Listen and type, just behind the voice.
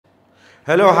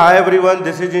Hello, hi everyone.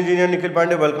 This is Engineer Nikhil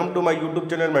Pandey. Welcome to my YouTube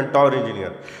channel Mentor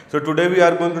Engineer. So today we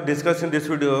are going to discuss in this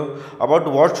video about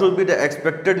what should be the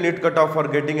expected NEET cutoff for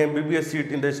getting MBBS seat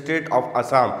in the state of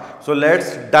Assam. So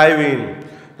let's dive in.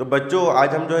 तो बच्चों आज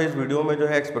हम जो है इस video में जो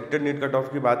है एक्सपेक्टेड नीट कट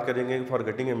ऑफ की बात करेंगे for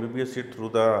getting MBBS seat through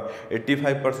the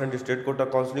 85% state quota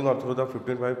counselling और through the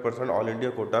 55% all India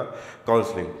quota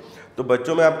counselling. तो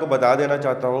बच्चों मैं आपको बता देना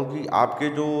चाहता हूं कि आपके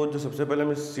जो सबसे पहले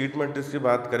हम सीट मैट्रिक्स की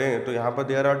बात करें तो यहाँ पर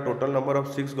there are total number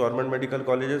of 6 government medical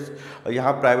colleges.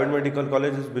 यहाँ प्राइवेट मेडिकल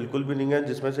कॉलेजेस बिल्कुल भी नहीं है,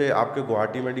 जिसमें से आपके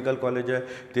गुवाहाटी मेडिकल कॉलेज है,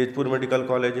 तेजपुर मेडिकल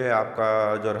कॉलेज है,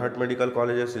 आपका जोरहट मेडिकल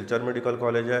कॉलेज है, सिलचर मेडिकल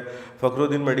कॉलेज है,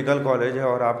 फखरुद्दीन मेडिकल कॉलेज है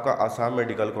और आपका आसाम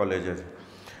मेडिकल कॉलेज है।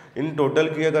 इन टोटल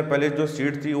की अगर पहले जो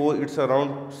सीट थी वो इट्स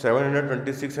अराउंड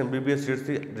 726 एमबीबीएस सीट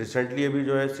थी। रिसेंटली अभी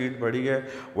जो है सीट बढ़ी है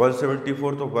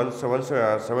 174, तो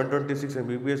 726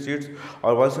 एमबीबीएस सीट्स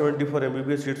और 174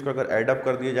 एमबीबीएस सीट्स को अगर ऐडअप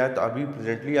कर दिया जाए तो अभी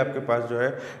प्रेजेंटली आपके पास जो है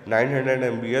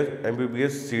 900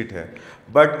 एमबीबीएस सीट है।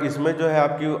 बट इसमें जो है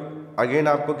आपकी अगेन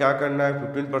आपको क्या करना है,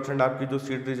 15% आपकी जो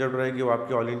सीट रिजर्व रहेगी वो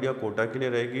आपकी ऑल इंडिया कोटा के लिए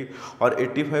रहेगी और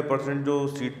 85% जो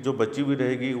सीट जो बची हुई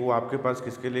रहेगी वो आपके पास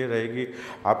किसके लिए रहेगी,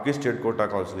 आपके स्टेट कोटा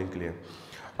काउंसलिंग के लिए।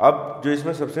 अब जो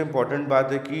इसमें सबसे इम्पॉर्टेंट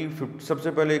बात है कि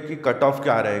सबसे पहले कि कट ऑफ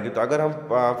क्या रहेगी। तो अगर हम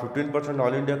 15%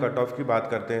 ऑल इंडिया कट ऑफ की बात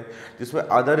करते हैं जिसमें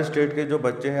अदर स्टेट के जो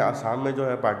बच्चे हैं आसाम में जो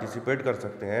है पार्टिसिपेट कर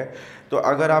सकते हैं, तो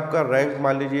अगर आपका रैंक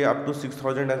मान लीजिए अप टू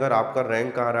 6000 अगर आपका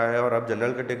रैंक आ रहा है और आप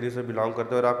जनरल कैटेगरी से बिलोंग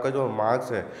करते हैं और आपका जो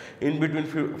मार्क्स है इन बिटवीन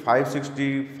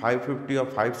 560, 550 और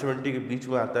 570 के बीच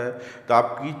में आता है तो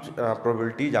आपकी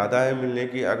प्रोबेबिलिटी ज़्यादा है मिलने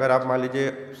की। अगर आप मान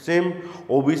लीजिए सेम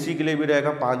ओबीसी के लिए भी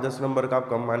रहेगा 5-10 नंबर का आप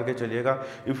कम मान के चलिएगा।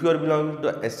 If you are belonging to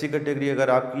SC category, अगर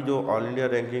आपकी जो ऑल इंडिया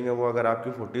रैंकिंग है वो अगर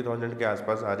आपकी 40,000 के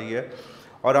आसपास आ रही है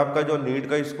और आपका जो नीट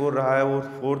का स्कोर रहा है वो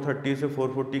 430 से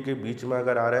 440 के बीच में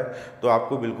अगर आ रहा है तो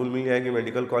आपको बिल्कुल मिल जाएगी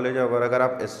मेडिकल कॉलेज। और अगर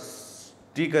आप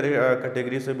एसटी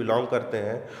कैटेगरी से बिलोंग करते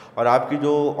हैं और आपकी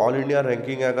जो ऑल इंडिया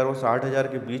रैंकिंग है अगर वो 60,000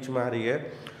 के बीच में आ रही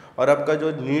है और आपका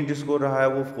जो नीट स्कोर रहा है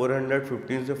वो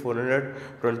 415 से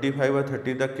 425 या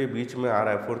 30 तक के बीच में आ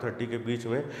रहा है, 430 के बीच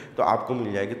में, तो आपको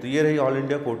मिल जाएगी। तो ये रही ऑल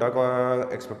इंडिया कोटा का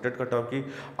एक्सपेक्टेड कट ऑफ की।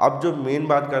 अब जो मेन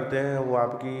बात करते हैं वो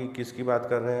आपकी किसकी बात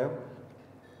कर रहे हैं,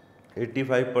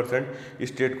 85%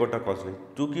 स्टेट कोटा काउंसलिंग।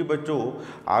 क्योंकि बच्चों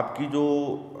आपकी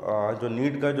जो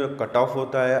नीट का जो कट ऑफ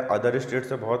होता है अदर स्टेट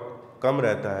से बहुत कम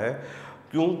रहता है।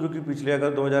 क्यों? क्योंकि पिछले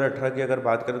अगर 2018 की अगर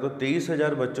बात करें तो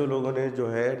 23,000 बच्चों लोगों ने जो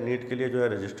है नीट के लिए जो है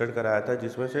रजिस्टर्ड कराया था,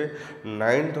 जिसमें से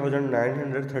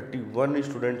 9,931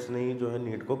 स्टूडेंट्स ने ही जो है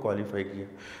नीट को क्वालिफाई किया।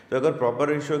 तो अगर प्रॉपर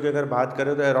रेशियो की अगर बात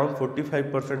करें तो अराउंड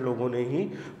 45% लोगों ने ही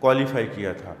क्वालिफाई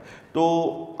किया था। तो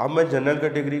अब मैं जनरल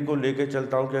कैटेगरी को लेके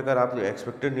चलता हूं कि अगर आप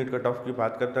एक्सपेक्टेड नीट कट ऑफ की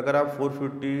बात करते हैं, अगर आप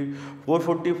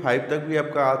 445 तक भी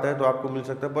आपका आता है तो आपको मिल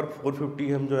सकता है, पर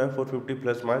 450 हम जो है 450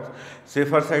 प्लस मार्क्स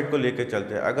सेफर साइड को लेके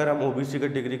चलते हैं। अगर हम ओबीसी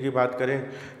कैटेगरी की बात करें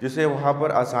जिसे वहाँ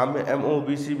पर आसाम में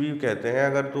MOBC भी कहते हैं,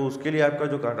 अगर तो उसके लिए आपका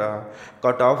जो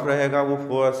कट ऑफ रहेगा वो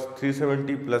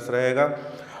 370 प्लस रहेगा।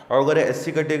 और अगर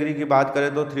एससी कैटेगरी की बात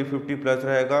करें तो 350 प्लस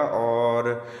रहेगा।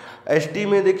 और एसटी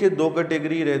में देखिए 2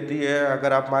 कैटेगरी रहती है,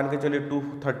 अगर आप मान के चलिए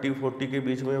 230-40 के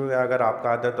बीच में अगर आपका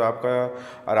आता है तो आपका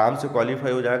आराम से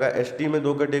क्वालिफाई हो जाएगा। एसटी में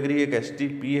 2 कैटेगरी, एक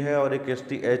STP है और एक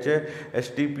STH है।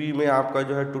 STP में आपका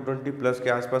जो है 220 प्लस के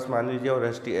आसपास मान लीजिए और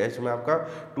STH में आपका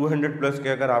 200 प्लस के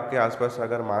अगर आपके आसपास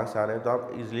अगर मार्क्स आ रहे हैं तो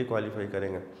आप इजीली क्वालिफाई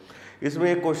करेंगे। इसमें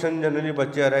एक क्वेश्चन जनरली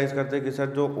बच्चे अराइज करते हैं कि सर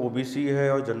जो ओबीसी है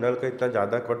और जनरल का इतना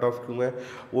ज़्यादा कट ऑफ क्यों है।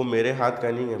 वो मेरे हाथ का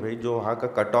नहीं है भाई, जो वहाँ का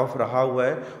कट ऑफ रहा हुआ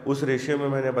है उस रेशियो में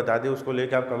मैंने बता दिया, उसको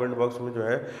लेकर आप कमेंट बॉक्स में जो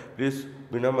है प्लीज़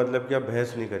बिना मतलब कि आप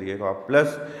बहस नहीं करिएगा आप।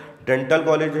 प्लस डेंटल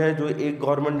कॉलेज है जो एक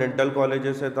गवर्नमेंट डेंटल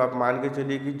कॉलेजेस है, तो आप मान के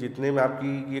चलिए कि जितने में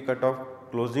आपकी ये कट ऑफ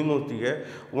क्लोजिंग होती है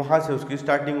वहाँ से उसकी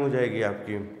स्टार्टिंग हो जाएगी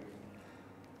आपकी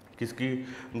किसकी,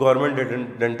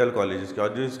 गवर्नमेंट डेंटल कॉलेजेस की। और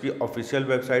जो इसकी ऑफिशियल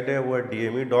वेबसाइट है वो है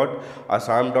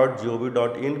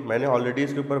dme.assam.gov.in। मैंने ऑलरेडी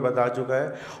इसके ऊपर बता चुका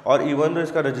है और इवन तो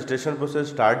इसका रजिस्ट्रेशन प्रोसेस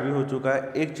स्टार्ट भी हो चुका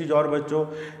है। एक चीज़ और बच्चों,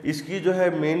 इसकी जो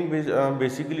है मेन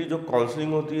बेसिकली जो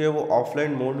काउंसलिंग होती है वो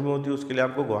ऑफलाइन मोड में होती है, उसके लिए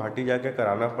आपको गुवाहाटी जाके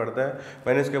कराना पड़ता है।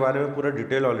 मैंने इसके बारे में पूरा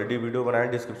डिटेल ऑलरेडी वीडियो बनाया,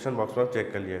 डिस्क्रिप्शन बॉक्स में आप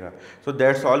चेक कर लिएगा। So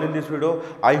that's all in this video.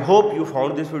 I hope you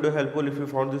found this video helpful. If you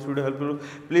found this video helpful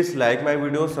please like my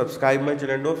video, subscribe my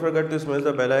channel, don't forget to smash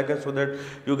the bell icon so that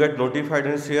you get notified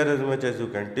and share as much as you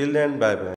can. Till then, bye bye.